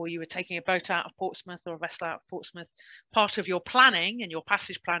Portsmouth, or you were taking a boat out of Portsmouth or a vessel out of Portsmouth, part of your planning and your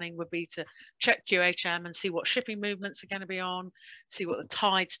passage planning would be to check QHM and see what shipping movements are going to be on, see what the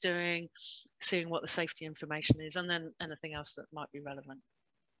tide's doing, seeing what the safety information is, and then anything else that might be relevant.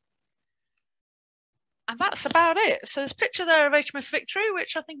 And that's about it. So there's a picture there of HMS Victory,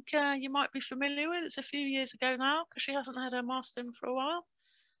 which I think you might be familiar with. It's a few years ago now, because she hasn't had her mast in for a while.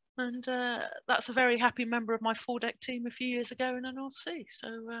 And that's a very happy member of my foredeck team a few years ago in the North Sea. So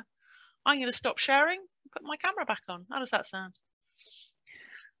I'm going to stop sharing and put my camera back on. How does that sound?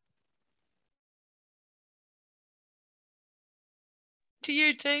 To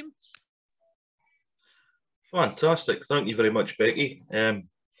you, team. Fantastic. Thank you very much, Becky.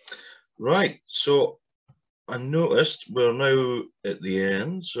 Right, so I noticed we're now at the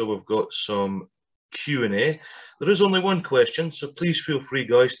end, so we've got some Q&A. There is only one question, so please feel free,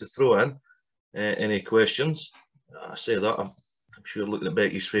 guys, to throw in any questions. I say that, I'm sure looking at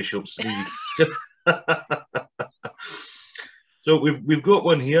Becky's face, it's an easy question. So we've got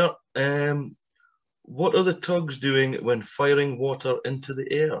one here. What are the tugs doing when firing water into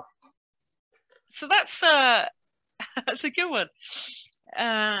the air? So that's a good one.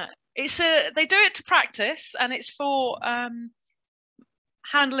 They do it to practice, and it's for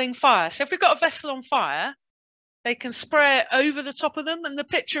handling fire. So if we've got a vessel on fire, they can spray it over the top of them. And the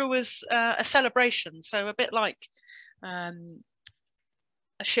picture was a celebration. So a bit like a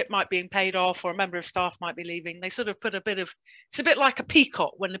ship might be being paid off, or a member of staff might be leaving. They sort of put it's a bit like a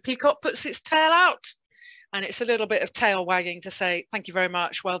peacock when the peacock puts its tail out. And it's a little bit of tail wagging to say, thank you very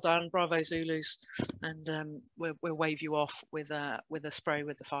much, well done, bravo Zulus. And we'll wave you off with a spray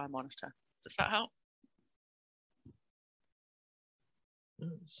with the fire monitor. Does that help?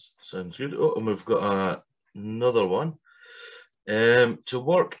 Sounds good. Oh, and we've got another one. To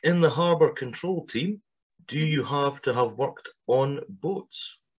work in the harbour control team, do you have to have worked on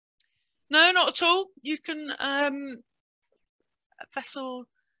boats? No, not at all. You can vessel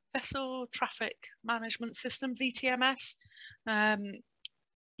traffic management system, VTMS.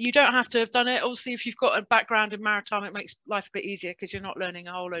 You don't have to have done it. Obviously, if you've got a background in maritime, it makes life a bit easier because you're not learning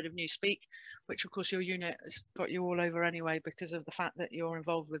a whole load of new speak, which of course your unit has got you all over anyway because of the fact that you're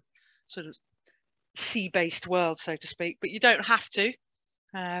involved with sort of sea-based world, so to speak. But you don't have to.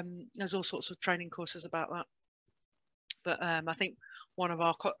 There's all sorts of training courses about that. But I think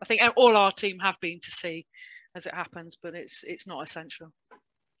all our team have been to sea as it happens, but it's not essential.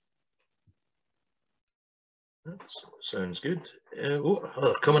 That sounds good. They're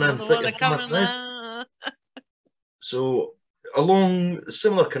coming in thick and fast now. So along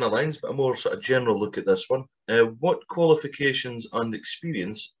similar kind of lines, but a more sort of general look at this one. What qualifications and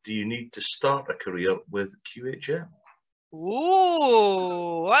experience do you need to start a career with QHM?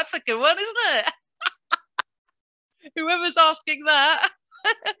 Ooh, that's a good one, isn't it? Whoever's asking that.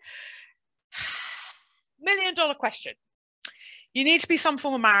 $1 million question. You need to be some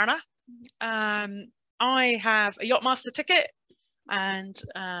form of mariner. I have a yachtmaster ticket, and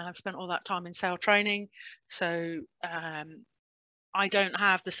I've spent all that time in sail training. So I don't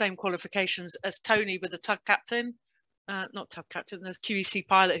have the same qualifications as Tony with a tug captain. Not tug captain, there's QEC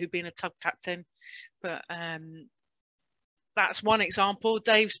pilot who'd been a tug captain. But that's one example.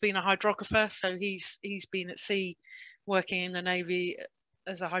 Dave's been a hydrographer, so he's been at sea working in the Navy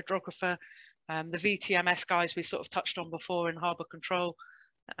as a hydrographer. The VTMS guys we sort of touched on before in harbour control.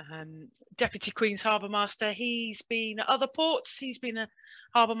 Deputy Queen's Harbour Master, he's been at other ports, he's been a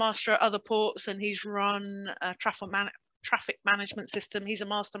harbour master at other ports, and he's run a traffic management system. He's a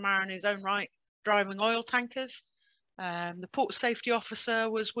master mariner in his own right, driving oil tankers. The port safety officer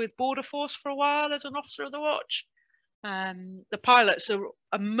was with Border Force for a while as an officer of the watch. The pilots are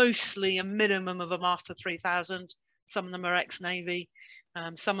mostly a minimum of a Master 3000. Some of them are ex-Navy,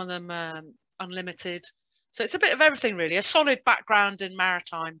 some of them unlimited. So it's a bit of everything, really. A solid background in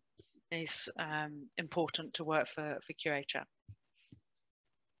maritime is important to work for QHM.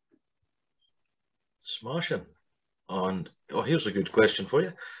 Smashing. And here's a good question for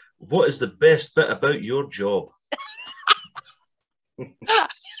you. What is the best bit about your job?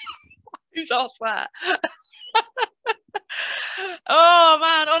 Who's asked that? Oh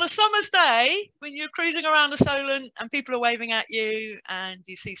man, on a summer's day when you're cruising around the Solent and people are waving at you and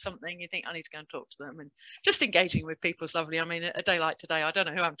you see something, you think I need to go and talk to them, and just engaging with people is lovely. I mean, a day like today, I don't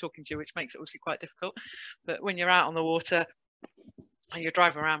know who I'm talking to, which makes it obviously quite difficult, but when you're out on the water and you're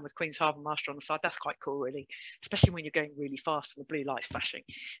driving around with Queen's Harbour Master on the side, that's quite cool, really, especially when you're going really fast and the blue light's flashing.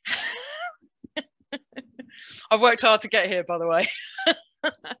 I've worked hard to get here, by the way.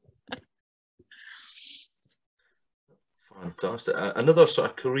 Fantastic. Another sort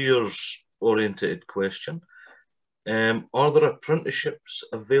of careers oriented question. Are there apprenticeships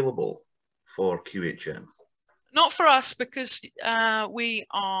available for QHM? Not for us, because we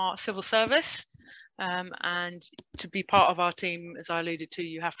are civil service, and to be part of our team, as I alluded to,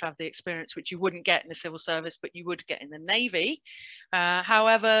 you have to have the experience which you wouldn't get in the civil service, but you would get in the Navy.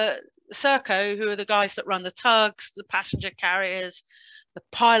 However, Serco, who are the guys that run the tugs, the passenger carriers, the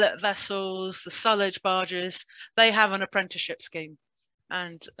pilot vessels, the sullage barges, they have an apprenticeship scheme.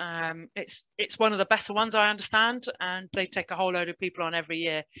 And it's one of the better ones, I understand, and they take a whole load of people on every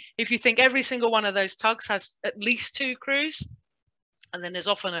year. If you think every single one of those tugs has at least 2 crews, and then there's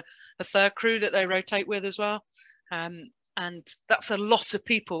often a third crew that they rotate with as well, and that's a lot of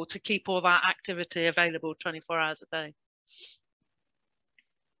people to keep all that activity available 24 hours a day.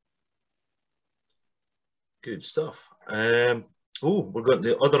 Good stuff. We're going to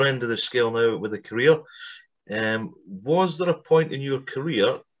the other end of the scale now with a career. Was there a point in your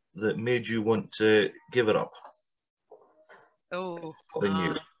career that made you want to give it up? Oh,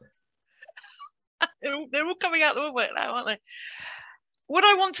 they're all coming out the woodwork now, aren't they? Would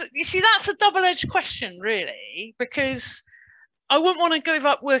I want to? You see, that's a double-edged question, really, because I wouldn't want to give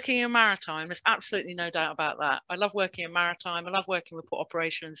up working in maritime. There's absolutely no doubt about that. I love working in maritime. I love working with port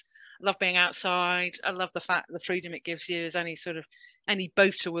operations. I love being outside. I love the fact the freedom it gives you, as any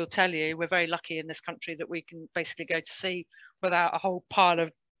boater will tell you. We're very lucky in this country that we can basically go to sea without a whole pile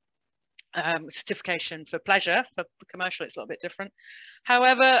of certification for pleasure. For commercial, it's a little bit different.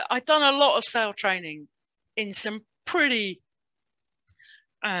 However, I've done a lot of sail training in some pretty,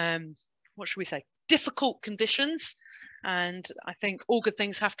 what should we say, difficult conditions. And I think all good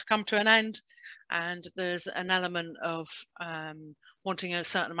things have to come to an end. And there's an element of wanting a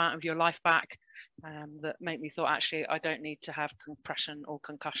certain amount of your life back that made me thought, actually, I don't need to have compression or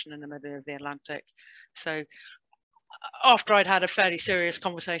concussion in the middle of the Atlantic. So after I'd had a fairly serious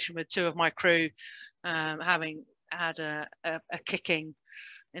conversation with 2 of my crew, having had a kicking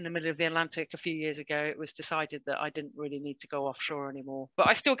in the middle of the Atlantic a few years ago, it was decided that I didn't really need to go offshore anymore. But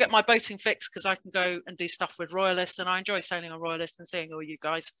I still get my boating fix because I can go and do stuff with Royalist, and I enjoy sailing on Royalist and seeing all you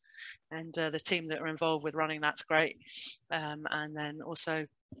guys and the team that are involved with running. That's great. And then also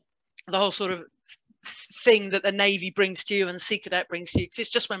the whole sort of thing that the Navy brings to you and the Sea Cadet brings to you, because it's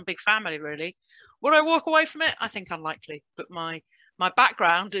just one big family, really. Would I walk away from it? I think unlikely. But my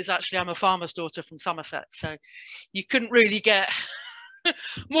background is actually, I'm a farmer's daughter from Somerset, so you couldn't really get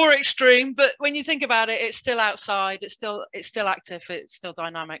more extreme. But when you think about it, it's still outside, it's still active, it's still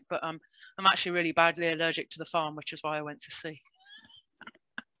dynamic. But I'm actually really badly allergic to the farm, which is why I went to sea.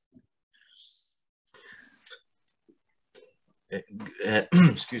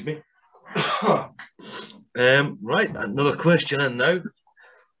 Excuse me. Right, another question in now.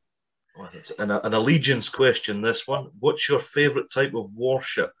 Well, it's an allegiance question, this one. What's your favourite type of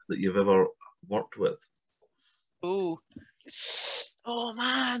warship that you've ever worked with? Oh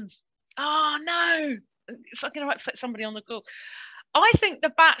man. Oh no. It's not going to upset somebody on the call. I think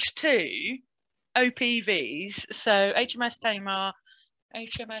the batch 2 OPVs, so HMS Tamar,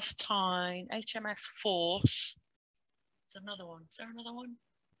 HMS Tyne, HMS Force. There's another one. Is there another one?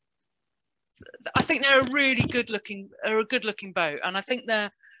 I think they're a really good looking boat, and I think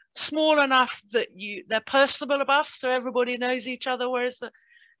they're small enough that they're personable enough so everybody knows each other. Whereas the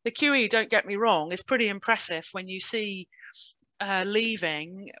QE, don't get me wrong, is pretty impressive when you see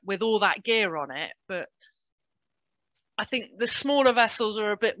leaving with all that gear on it. But I think the smaller vessels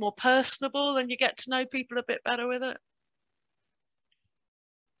are a bit more personable and you get to know people a bit better with it.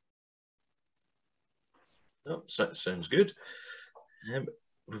 Oh, sounds good.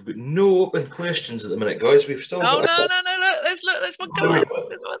 We've got no open questions at the minute, guys. We've still got... Look, there's one coming up.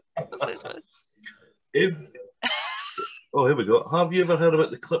 Oh, here we go. Have you ever heard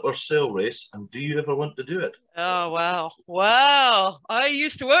about the Clipper sail race, and do you ever want to do it? Oh, wow. I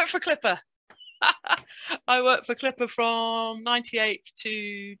used to work for Clipper. I worked for Clipper from 98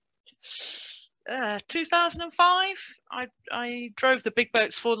 to 2005. I drove the big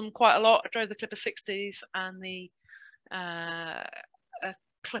boats for them quite a lot. I drove the Clipper 60s and the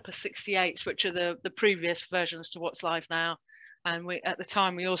Clipper 68s, which are the previous versions to what's live now. And at the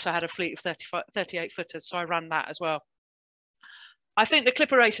time, we also had a fleet of 38 footers, so I ran that as well. I think the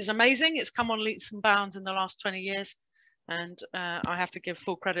Clipper race is amazing. It's come on leaps and bounds in the last 20 years. And I have to give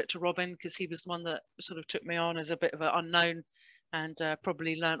full credit to Robin, because he was the one that sort of took me on as a bit of an unknown, and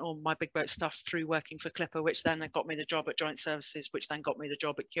probably learned all my big boat stuff through working for Clipper, which then got me the job at Joint Services, which then got me the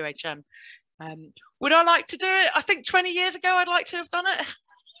job at QHM. Would I like to do it? I think 20 years ago, I'd like to have done it.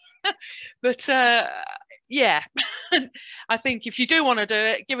 But yeah, I think if you do want to do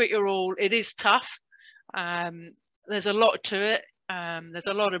it, give it your all. It is tough. there's a lot to it. There's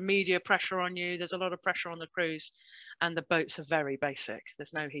a lot of media pressure on you. There's a lot of pressure on the crews, and the boats are very basic.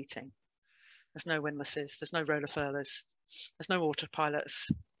 There's no heating. There's no windlasses. There's no roller furlers. There's no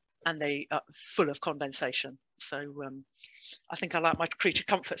autopilots, and they are full of condensation. So I think I like my creature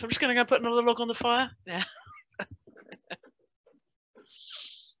comfort. So I'm just going to go put another log on the fire. Yeah.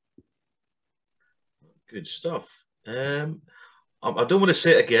 Good stuff. I don't want to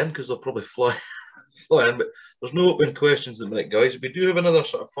say it again because they'll probably fly in, but there's no open questions at the minute, guys. We do have another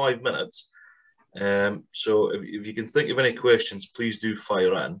sort of 5 minutes. So if you can think of any questions, please do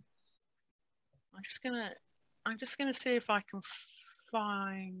fire in. I'm just gonna see if I can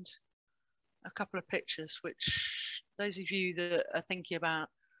find a couple of pictures, which those of you that are thinking about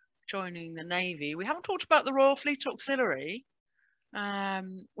joining the Navy, we haven't talked about the Royal Fleet Auxiliary,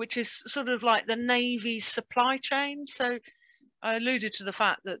 which is sort of like the Navy's supply chain. So I alluded to the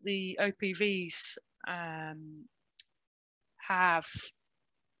fact that the OPVs have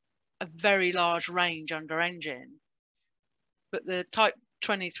a very large range under engine, but the Type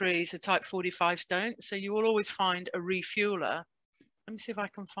 23s, the Type 45s don't. So you will always find a refueler. Let me see if I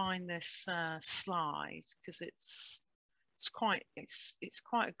can find this slide, because it's quite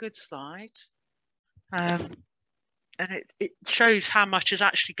a good slide, and it shows how much is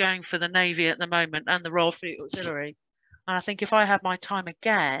actually going for the Navy at the moment and the Royal Fleet Auxiliary. And I think if I had my time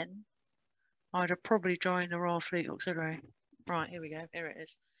again, I'd have probably joined the Royal Fleet Auxiliary. Right, here we go. Here it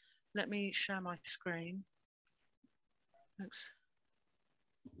is. Let me share my screen. Oops.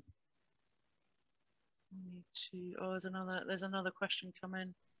 Need to. Oh, there's another question come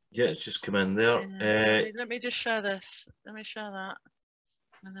in. Yeah, it's just come in there. Let me just share this. Let me share that,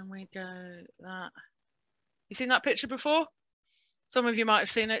 and then we go that. You seen that picture before? Some of you might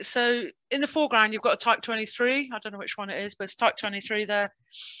have seen it. So in the foreground, you've got a Type 23. I don't know which one it is, but it's Type 23 there.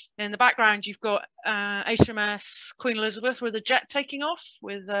 In the background, you've got HMS Queen Elizabeth with a jet taking off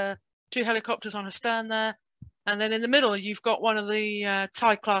with 2 helicopters on her stern there. And then in the middle, you've got one of the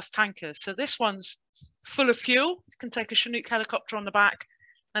Tide class tankers. So this one's full of fuel. It can take a Chinook helicopter on the back.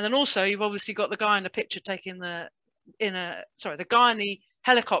 And then also, you've obviously got the guy in the picture taking the guy in the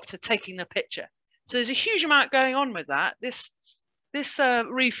helicopter taking the picture. So there's a huge amount going on with that. This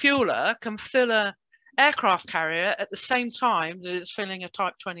refueler can fill a aircraft carrier at the same time that it's filling a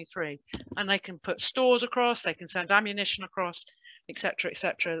Type 23, and they can put stores across, they can send ammunition across, etc.,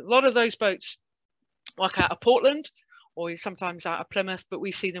 etc. A lot of those boats work out of Portland or sometimes out of Plymouth, but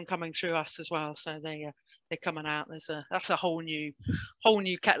we see them coming through us as well. So they're coming out. That's a whole new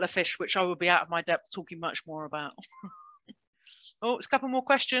kettle of fish, which I will be out of my depth talking much more about. Oh, it's a couple more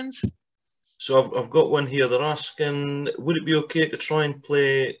questions. So I've got one here. They're asking, would it be okay to try and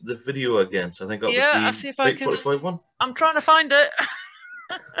play the video again? So I think that was the I'll see if I can. 45 one. I'm trying to find it.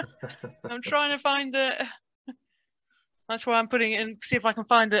 I'm trying to find it. That's why I'm putting it in. See if I can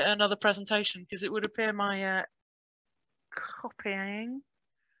find it in another presentation, because it would appear my copying.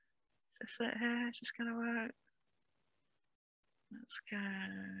 Is this it here? Is this going to work? Let's go.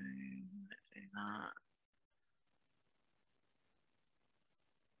 Let's do that.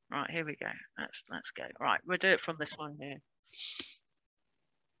 Right, here we go. Let's go. Right, we'll do it from this one here.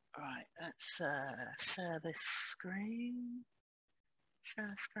 Right, let's share this screen.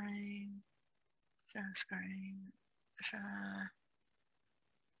 Share screen. Share screen. Share.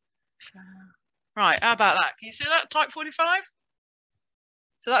 Right, how about that? Can you see that? Type 45?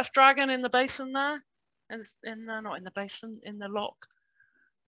 So that's Dragon in the basin there. And not in the basin, in the lock.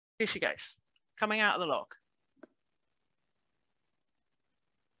 Here she goes, coming out of the lock.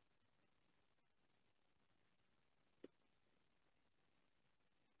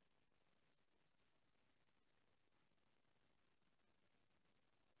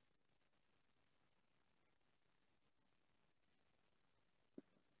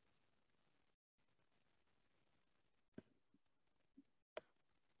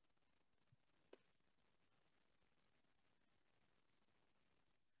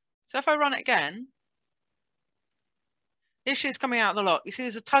 So if I run it again, here she is coming out of the lock. You see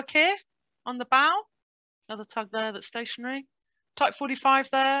there's a tug here on the bow, another tug there that's stationary. Type 45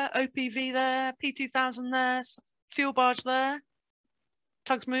 there, OPV there, P2000 there, fuel barge there.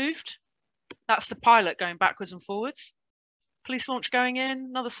 Tug's moved. That's the pilot going backwards and forwards. Police launch going in,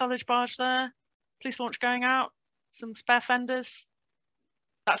 another sullage barge there. Police launch going out, some spare fenders.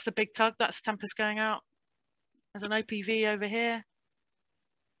 That's the big tug, that's Tempest going out. There's an OPV over here.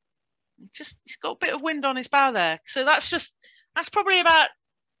 He's got a bit of wind on his bow there. So that's probably about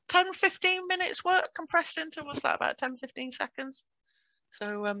 10, 15 minutes work compressed into, what's that, about 10, 15 seconds.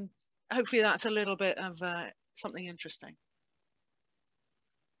 So hopefully that's a little bit of something interesting.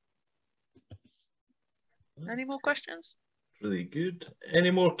 Any more questions? Really good.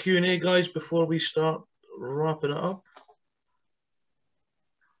 Any more Q&A, guys, before we start wrapping it up?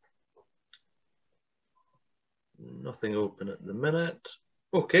 Nothing open at the minute.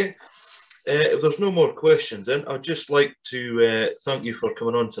 Okay. If there's no more questions, then I'd just like to thank you for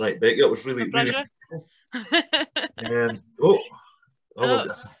coming on tonight, Becky. It was really, really. I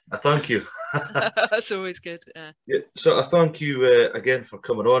thank you. That's always good. Yeah, so I thank you again for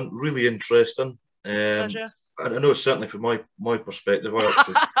coming on. Really interesting. Pleasure. And I know certainly from my perspective, I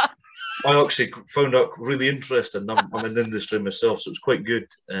actually found out really interesting. I'm in the industry myself, so it was quite good.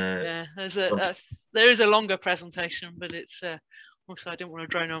 Yeah, there is a longer presentation, but it's also I didn't want to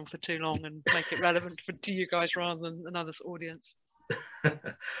drone on for too long and make it relevant to you guys rather than another audience.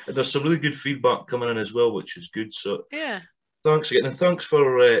 And there's some really good feedback coming in as well, which is good. So yeah, thanks again, and thanks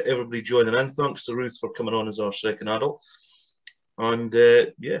for everybody joining in. Thanks to Ruth for coming on as our second adult. And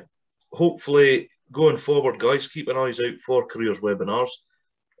yeah, hopefully going forward, guys, keep an eyes out for careers webinars.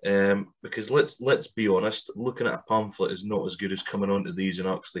 Because let's be honest, looking at a pamphlet is not as good as coming onto these and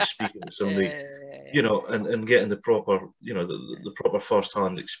actually speaking to somebody, you know, and getting the proper, you know, the proper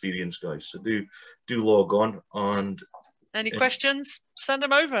first-hand experience, guys. So do log on, and any questions, send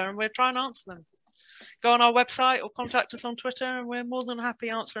them over and we'll try and answer them. Go on our website or contact us on Twitter, and we're more than happy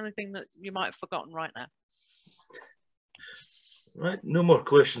to answer anything that you might have forgotten right now. Right, no more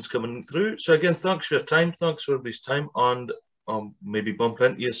questions coming through. So again, thanks for your time, thanks for everybody's time, and I'll maybe bump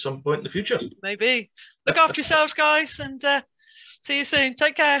into you at some point in the future. Maybe. Look after yourselves, guys, and see you soon.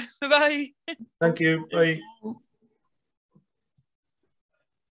 Take care. Bye-bye. Thank you. Bye.